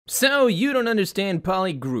So you don't understand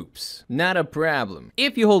polygroups. Not a problem.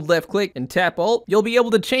 If you hold left click and tap Alt, you'll be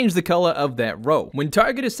able to change the color of that row. When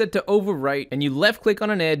target is set to overwrite and you left click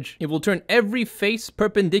on an edge, it will turn every face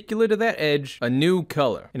perpendicular to that edge a new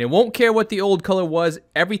color. And it won't care what the old color was,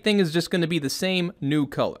 everything is just going to be the same new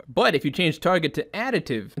color. But if you change target to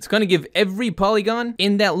additive, it's going to give every polygon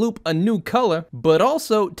in that loop a new color, but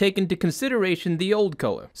also take into consideration the old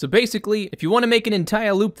color. So basically, if you want to make an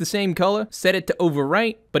entire loop the same color, set it to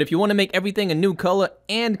overwrite. But if you want to make everything a new color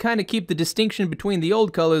and kind of keep the distinction between the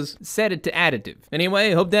old colors, set it to additive.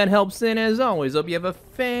 Anyway, hope that helps, and as always, hope you have a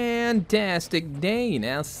fantastic day, and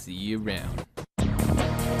I'll see you around.